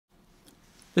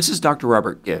This is Dr.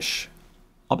 Robert Gish.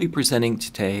 I'll be presenting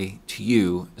today to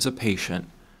you as a patient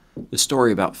the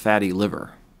story about fatty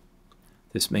liver.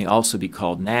 This may also be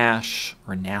called NASH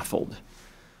or NAFLD.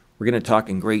 We're going to talk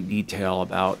in great detail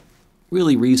about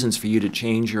really reasons for you to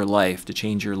change your life, to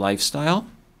change your lifestyle,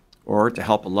 or to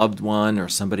help a loved one or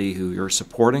somebody who you're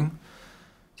supporting,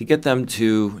 to get them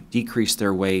to decrease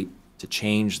their weight, to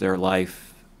change their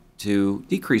life, to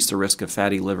decrease the risk of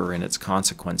fatty liver and its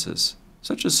consequences,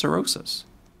 such as cirrhosis.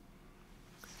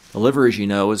 The liver, as you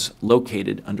know, is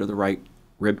located under the right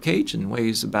rib cage and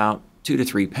weighs about 2 to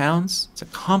 3 pounds. It's a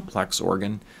complex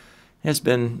organ. It has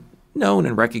been known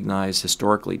and recognized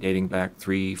historically dating back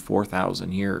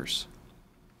 4,000 years.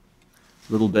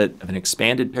 A little bit of an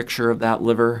expanded picture of that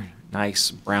liver,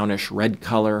 nice brownish red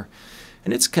color,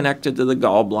 and it's connected to the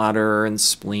gallbladder and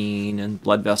spleen and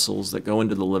blood vessels that go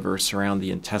into the liver surround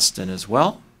the intestine as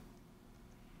well.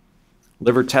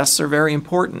 Liver tests are very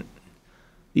important.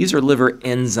 These are liver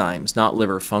enzymes, not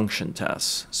liver function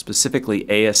tests, specifically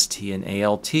AST and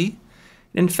ALT.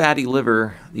 In fatty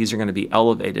liver, these are going to be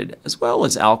elevated, as well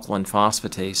as alkaline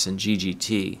phosphatase and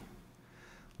GGT.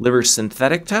 Liver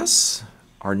synthetic tests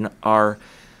are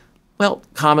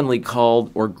commonly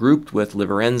called or grouped with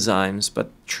liver enzymes,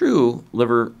 but true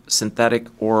liver synthetic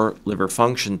or liver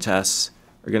function tests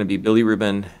are going to be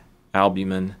bilirubin,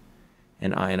 albumin,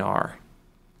 and INR.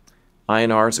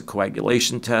 INR is a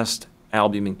coagulation test.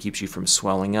 Albumin keeps you from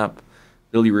swelling up.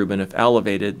 Bilirubin, if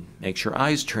elevated, makes your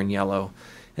eyes turn yellow.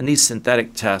 And these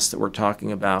synthetic tests that we're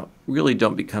talking about really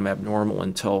don't become abnormal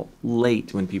until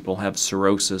late when people have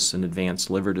cirrhosis and advanced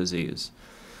liver disease.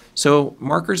 So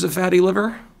markers of fatty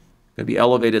liver could be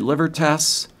elevated liver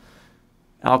tests.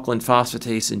 Alkaline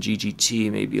phosphatase and GGT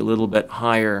may be a little bit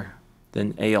higher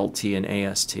than ALT and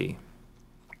AST.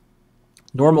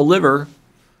 Normal liver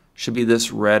should be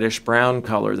this reddish brown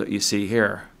color that you see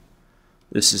here.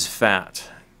 This is fat,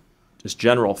 just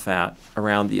general fat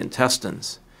around the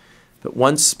intestines. But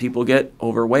once people get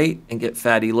overweight and get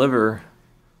fatty liver,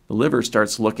 the liver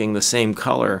starts looking the same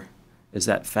color as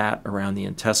that fat around the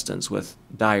intestines with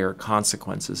dire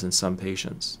consequences in some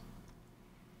patients.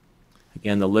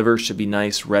 Again, the liver should be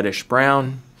nice reddish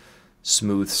brown,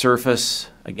 smooth surface,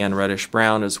 again reddish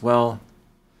brown as well.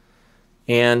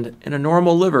 And in a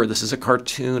normal liver, this is a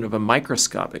cartoon of a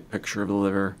microscopic picture of the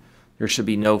liver. There should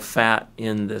be no fat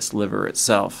in this liver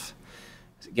itself.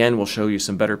 Again, we'll show you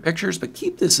some better pictures, but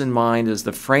keep this in mind as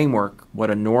the framework, what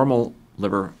a normal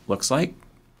liver looks like.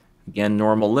 Again,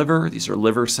 normal liver, these are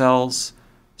liver cells,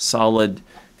 solid,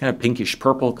 kind of pinkish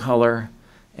purple color.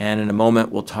 And in a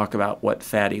moment, we'll talk about what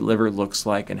fatty liver looks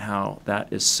like and how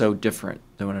that is so different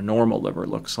than what a normal liver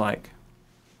looks like.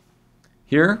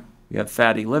 Here, we have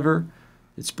fatty liver.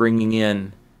 It's bringing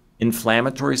in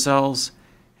inflammatory cells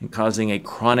and causing a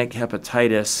chronic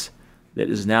hepatitis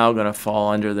that is now going to fall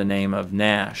under the name of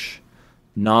NASH,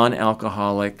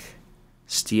 Nonalcoholic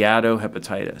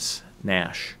Steatohepatitis,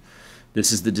 NASH.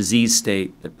 This is the disease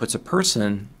state that puts a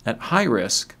person at high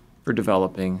risk for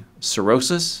developing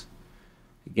cirrhosis.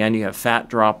 Again, you have fat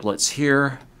droplets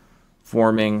here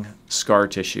forming scar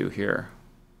tissue here.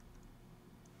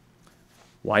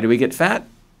 Why do we get fat?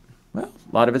 Well,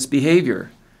 a lot of it's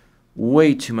behavior.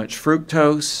 Way too much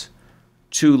fructose,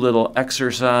 too little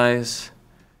exercise,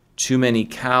 too many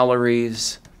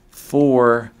calories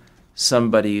for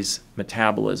somebody's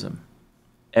metabolism.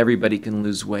 Everybody can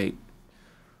lose weight.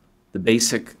 The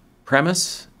basic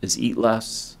premise is eat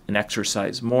less and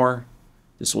exercise more.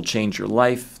 This will change your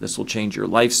life. This will change your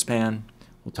lifespan.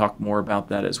 We'll talk more about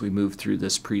that as we move through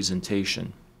this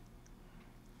presentation.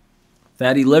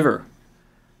 Fatty liver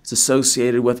is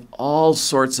associated with all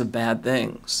sorts of bad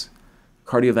things.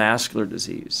 Cardiovascular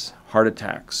disease, heart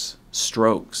attacks,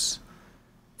 strokes,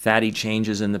 fatty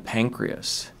changes in the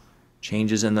pancreas,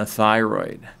 changes in the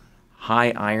thyroid,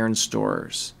 high iron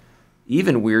stores,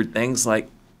 even weird things like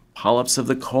polyps of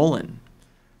the colon,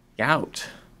 gout,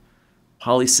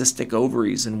 polycystic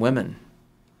ovaries in women,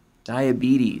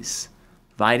 diabetes,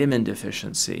 vitamin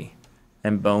deficiency,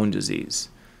 and bone disease.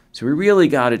 So we really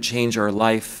got to change our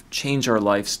life, change our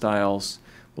lifestyles.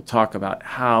 We'll talk about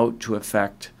how to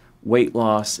affect weight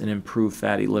loss and improve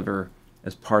fatty liver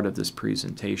as part of this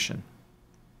presentation.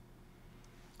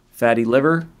 Fatty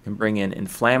liver can bring in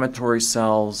inflammatory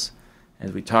cells,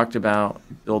 as we talked about,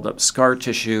 build up scar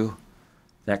tissue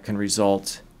that can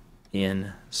result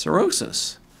in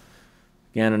cirrhosis.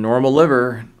 Again, a normal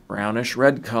liver, brownish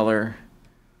red color.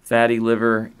 Fatty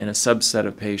liver in a subset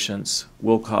of patients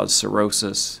will cause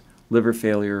cirrhosis, liver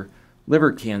failure,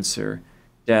 liver cancer,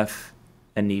 death,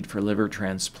 and need for liver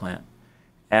transplant.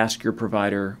 Ask your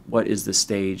provider, what is the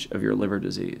stage of your liver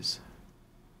disease?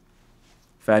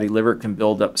 Fatty liver can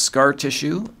build up scar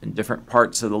tissue in different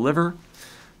parts of the liver,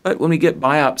 but when we get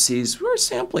biopsies, our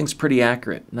sampling's pretty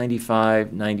accurate, 95,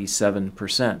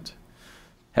 97%.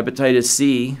 Hepatitis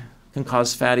C can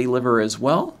cause fatty liver as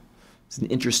well. It's an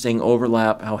interesting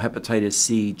overlap how hepatitis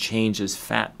C changes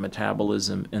fat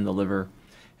metabolism in the liver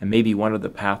and maybe one of the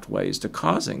pathways to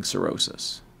causing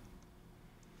cirrhosis.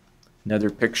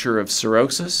 Another picture of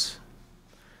cirrhosis.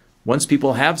 Once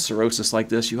people have cirrhosis like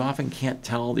this, you often can't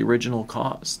tell the original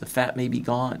cause. The fat may be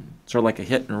gone. Sort of like a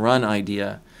hit and run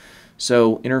idea.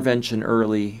 So intervention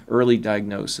early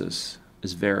diagnosis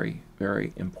is very,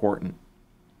 very important.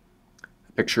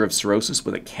 A picture of cirrhosis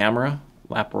with a camera,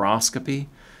 laparoscopy,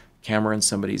 camera in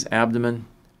somebody's abdomen.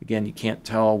 Again, you can't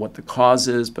tell what the cause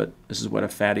is, but this is what a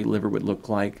fatty liver would look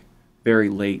like. Very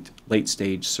late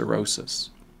stage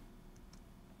cirrhosis.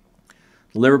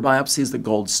 The liver biopsy is the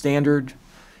gold standard.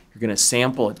 You're going to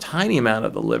sample a tiny amount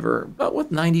of the liver, but with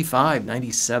 95,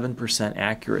 97%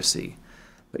 accuracy.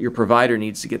 But your provider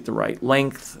needs to get the right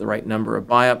length, the right number of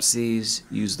biopsies,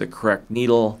 use the correct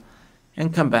needle,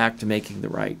 and come back to making the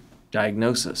right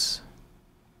diagnosis.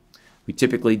 We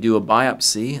typically do a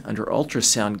biopsy under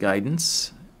ultrasound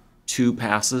guidance, 2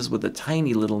 passes with a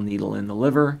tiny little needle in the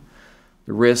liver.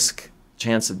 The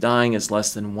chance of dying is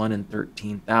less than 1 in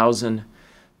 13,000.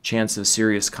 Chance of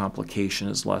serious complication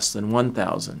is less than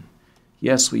 1,000.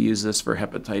 Yes, we use this for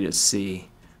hepatitis C,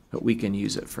 but we can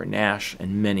use it for NASH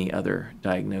and many other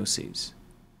diagnoses.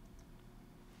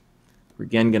 We're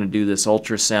again going to do this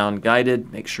ultrasound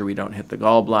guided, make sure we don't hit the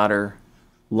gallbladder,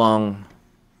 lung,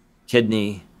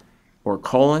 kidney, or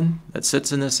colon that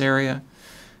sits in this area.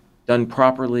 Done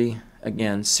properly,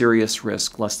 again, serious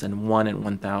risk, less than 1 in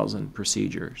 1,000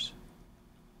 procedures.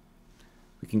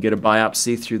 We can get a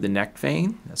biopsy through the neck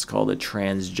vein. That's called a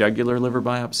transjugular liver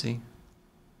biopsy.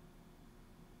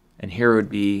 And here would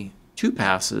be 2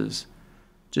 passes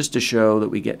just to show that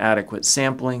we get adequate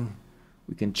sampling.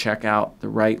 We can check out the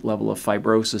right level of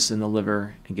fibrosis in the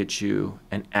liver and get you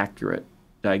an accurate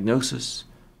diagnosis,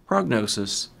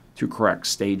 prognosis through correct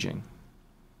staging.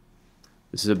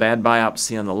 This is a bad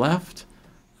biopsy on the left,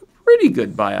 a pretty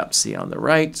good biopsy on the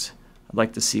right. I'd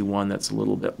like to see one that's a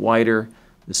little bit wider.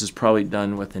 This is probably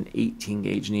done with an 18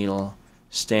 gauge needle.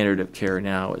 Standard of care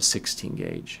now is 16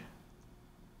 gauge.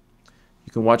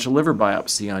 You can watch a liver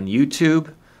biopsy on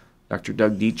YouTube. Dr.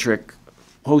 Doug Dietrich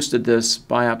posted this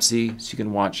biopsy, so you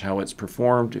can watch how it's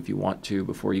performed if you want to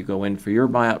before you go in for your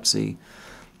biopsy.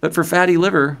 But for fatty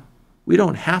liver, we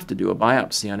don't have to do a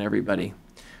biopsy on everybody.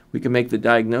 We can make the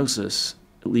diagnosis,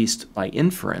 at least by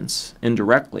inference,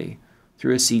 indirectly,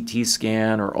 through a CT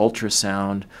scan or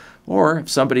ultrasound. Or if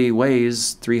somebody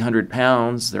weighs 300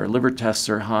 pounds, their liver tests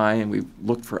are high, and we've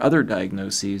looked for other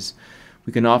diagnoses,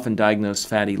 we can often diagnose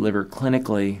fatty liver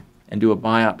clinically and do a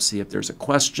biopsy if there's a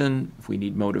question, if we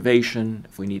need motivation,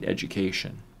 if we need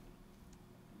education.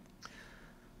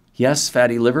 Yes,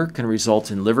 fatty liver can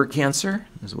result in liver cancer.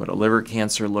 This is what a liver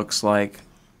cancer looks like.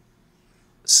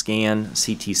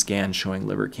 CT scan showing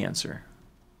liver cancer.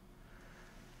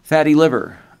 Fatty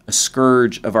liver, a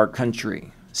scourge of our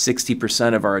country.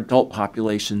 60% of our adult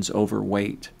population's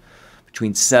overweight.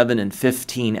 Between 7 and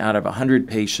 15 out of 100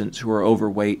 patients who are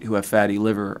overweight who have fatty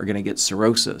liver are going to get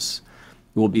cirrhosis.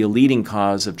 It will be a leading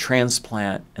cause of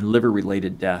transplant and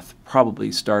liver-related death,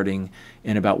 probably starting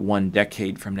in about 1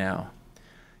 decade from now.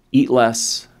 Eat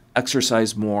less,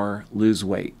 exercise more, lose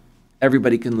weight.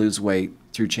 Everybody can lose weight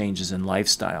through changes in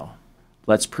lifestyle.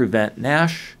 Let's prevent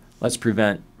NASH. Let's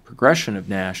prevent progression of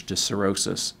NASH to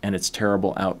cirrhosis and its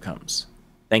terrible outcomes.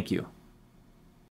 Thank you.